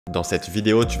Dans cette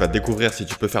vidéo, tu vas découvrir si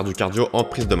tu peux faire du cardio en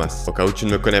prise de masse. Au cas où tu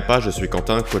ne me connais pas, je suis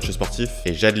Quentin, coach sportif,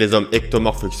 et j'aide les hommes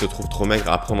ectomorphes qui se trouvent trop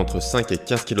maigres à prendre entre 5 et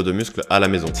 15 kg de muscles à la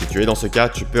maison. Si tu es dans ce cas,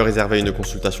 tu peux réserver une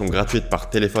consultation gratuite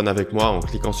par téléphone avec moi en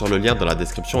cliquant sur le lien dans la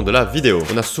description de la vidéo.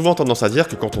 On a souvent tendance à dire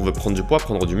que quand on veut prendre du poids,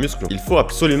 prendre du muscle, il faut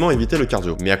absolument éviter le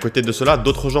cardio. Mais à côté de cela,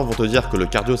 d'autres gens vont te dire que le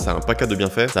cardio ça a un paquet de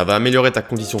bienfaits, ça va améliorer ta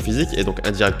condition physique et donc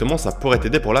indirectement ça pourrait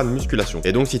t'aider pour la musculation.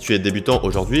 Et donc si tu es débutant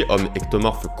aujourd'hui, homme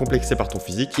ectomorphe complexé par ton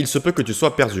physique, il se peut que tu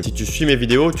sois perdu. Si tu suis mes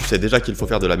vidéos, tu sais déjà qu'il faut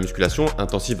faire de la musculation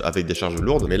intensive avec des charges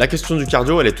lourdes, mais la question du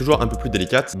cardio, elle est toujours un peu plus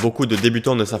délicate. Beaucoup de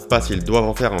débutants ne savent pas s'ils doivent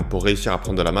en faire pour réussir à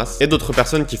prendre de la masse, et d'autres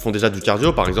personnes qui font déjà du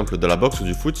cardio, par exemple de la boxe ou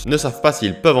du foot, ne savent pas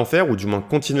s'ils peuvent en faire ou du moins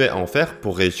continuer à en faire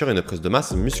pour réussir une prise de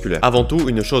masse musculaire. Avant tout,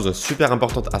 une chose super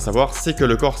importante à savoir, c'est que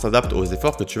le corps s'adapte aux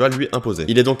efforts que tu vas lui imposer.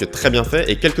 Il est donc très bien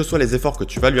fait et quels que soient les efforts que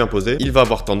tu vas lui imposer, il va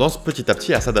avoir tendance petit à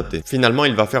petit à s'adapter. Finalement,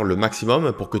 il va faire le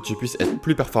maximum pour que tu puisses être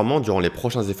plus performant durant les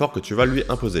prochains efforts que tu vas lui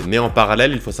imposer. Mais en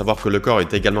parallèle, il faut savoir que le corps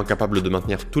est également capable de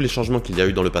maintenir tous les changements qu'il y a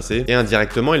eu dans le passé et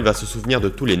indirectement, il va se souvenir de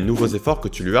tous les nouveaux efforts que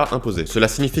tu lui as imposés. Cela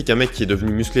signifie qu'un mec qui est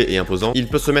devenu musclé et imposant, il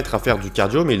peut se mettre à faire du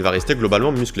cardio mais il va rester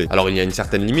globalement musclé. Alors il y a une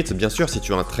certaine limite, bien sûr, si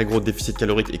tu as un très gros déficit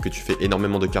calorique et que tu fais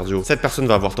énormément de cardio, cette personne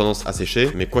va avoir tendance à sécher,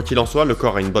 mais quoi qu'il en soit, le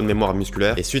corps a une bonne mémoire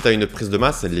musculaire et suite à une prise de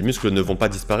masse, les muscles ne vont pas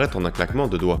disparaître en un claquement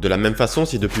de doigts. De la même façon,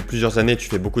 si depuis plusieurs années tu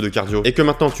fais beaucoup de cardio et que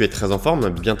maintenant tu es très en forme,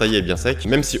 bien taillé et bien sec,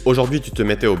 même si aujourd'hui tu te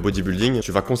mettais au bodybuilding,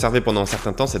 tu vas conserver pendant un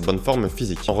certain temps cette bonne forme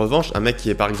physique. En revanche, un mec qui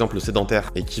est par exemple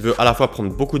sédentaire et qui veut à la fois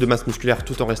prendre beaucoup de masse musculaire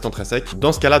tout en restant très sec,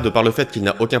 dans ce cas-là, de par le fait qu'il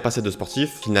n'a aucun passé de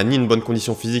sportif, qu'il n'a ni une bonne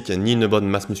condition physique ni une bonne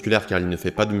masse musculaire car il ne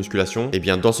fait pas de musculation, et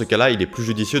bien dans ce cas-là, il est plus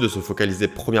judicieux de se focaliser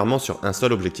premièrement sur un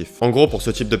seul objectif. En gros, pour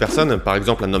ce type de personne, par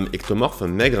exemple un homme ectomorphe,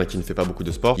 maigre qui ne fait pas beaucoup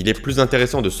de sport, il est plus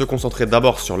intéressant de se concentrer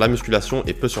d'abord sur la musculation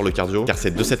et peu sur le cardio, car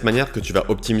c'est de cette manière que tu vas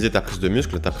optimiser ta prise de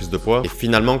muscle, ta prise de poids, et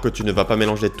finalement que tu ne vas pas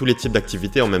mélanger tous les types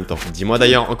d'activités en même temps. Dis-moi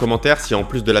d'ailleurs en commentaire si en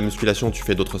plus de la musculation tu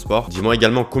fais d'autres sports. Dis-moi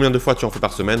également combien de fois tu en fais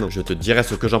par semaine, je te dirai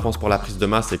ce que j'en pense pour la prise de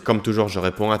masse et comme toujours je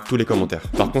réponds à tous les commentaires.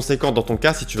 Par conséquent, dans ton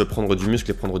cas, si tu veux prendre du muscle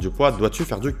et prendre du poids, dois-tu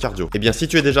faire du cardio? Eh bien si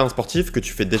tu es déjà un sportif, que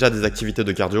tu fais déjà des activités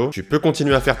de cardio, tu peux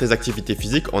continuer à faire tes activités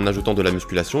physiques en ajoutant de la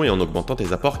musculation et en augmentant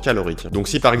tes apports caloriques. Donc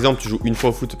si par exemple tu joues une fois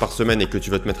au foot par semaine et que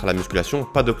tu veux te mettre à la musculation,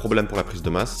 pas de problème pour la prise de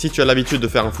masse. Si tu as l'habitude de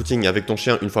faire un footing avec ton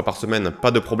chien une fois par semaine,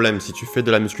 pas de problème, si tu fais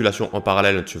de la musculation en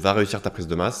parallèle, tu vas réussir ta prise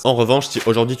de masse. En revanche, si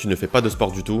aujourd'hui tu ne fais pas de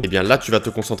sport du tout, eh bien là tu vas te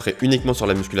concentrer uniquement sur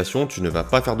la musculation, tu ne vas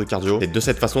pas faire de cardio, et de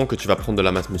cette façon que tu vas prendre de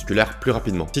la masse musculaire plus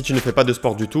rapidement. Si tu ne fais pas de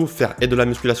sport du tout, faire et de la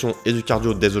musculation et du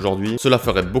cardio dès aujourd'hui, cela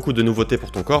ferait beaucoup de nouveautés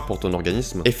pour ton corps, pour ton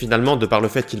organisme, et finalement de par le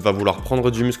fait qu'il va vouloir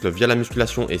prendre du muscle via la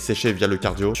musculation et sécher via le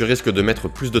cardio, tu risques de mettre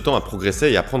plus de temps à progresser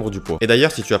et à prendre du poids. Et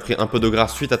d'ailleurs, si tu as pris un peu de gras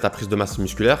suite à ta prise de masse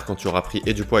musculaire, quand tu auras pris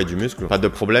et du poids et du muscle, pas de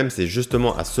problème, c'est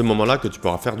justement à ce moment-là que tu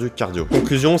pourras faire du cardio.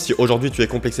 Conclusion, si aujourd'hui tu es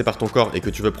complexé par ton corps et que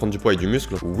tu veux prendre du poids et du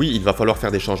muscle, oui, il va falloir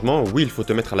faire des changements, oui, il faut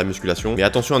te mettre à la musculation, mais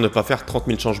attention à ne pas faire 30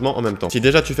 000 changements en même temps. Si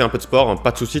déjà tu fais un peu de sport,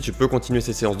 pas de souci, tu peux continuer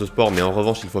ces séances de sport, mais en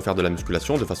revanche, il faut faire de la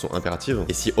musculation de façon impérative.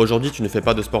 Et si aujourd'hui tu ne fais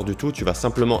pas de sport du tout, tu vas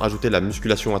simplement ajouter la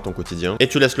musculation à ton quotidien et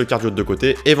tu laisses le cardio de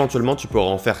côté. Éventuellement, tu pourras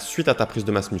en faire suite à ta prise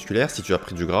de masse musculaire si tu as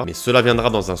pris du gras, mais cela viendra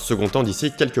dans un second temps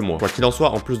d'ici quelques mois. Quoi qu'il en soit,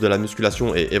 en plus de la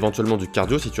musculation et éventuellement du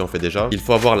cardio si tu en fais déjà, il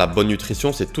faut avoir la bonne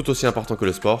nutrition, c'est tout aussi important que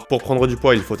le sport. Pour prendre du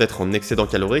poids, il faut être en excédent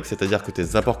calorique, c'est-à-dire que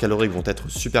tes apports caloriques vont être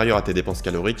supérieurs à tes dépenses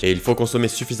caloriques et il faut consommer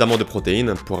suffisamment de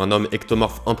protéines. Pour un homme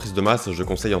ectomorphe en prise de masse, je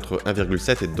conseille entre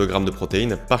 1,7 et 2 grammes de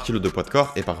protéines par kilo de poids de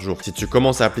corps et par jour. Si tu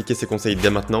commences à appliquer ces conseils dès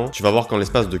maintenant, tu vas voir qu'en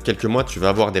l'espace de quelques mois, tu vas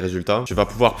avoir des résultats, tu vas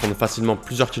pouvoir prendre facilement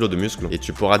plusieurs kilos de muscles et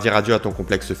tu pourras dire adieu à ton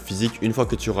complexe physique une fois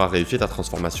que tu auras réussi ta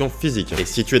transformation physique. Et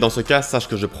si tu es dans ce cas, sache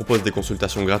que je propose des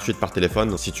consultations gratuites par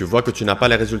téléphone. Si tu vois que tu n'as pas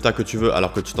les résultats que tu veux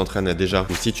alors que tu t'entraînes déjà,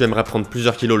 ou si tu aimerais prendre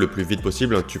plusieurs kilos le plus vite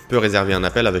possible, tu peux réserver un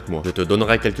appel avec moi. Je te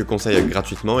donnerai quelques conseils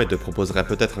gratuitement et te proposerai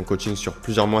peut-être un coaching sur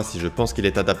plusieurs mois si je pense qu'il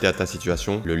est adapté à ta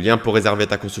situation. Le lien pour réserver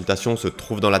ta consultation se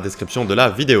trouve dans la description de la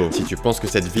vidéo. Si tu penses que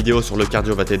cette vidéo sur le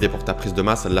cardio va t'aider pour ta prise de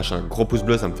masse, lâche un gros pouce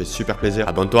bleu, ça me fait super plaisir.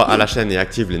 Abonne-toi à la chaîne et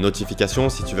active les notifications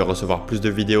si tu veux recevoir plus de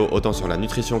vidéos autant sur la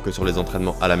nutrition que sur les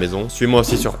entraînements à la maison. Suis-moi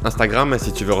aussi sur Instagram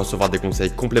si tu veux recevoir des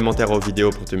conseils complémentaires aux vidéos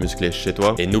pour te muscler chez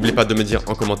toi. Et n'oublie pas de me dire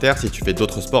en commentaire si tu fais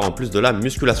d'autres sports en plus de la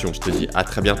musculation. Je te dis à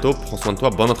très bientôt, prends soin de toi,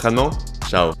 bon entraînement,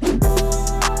 ciao.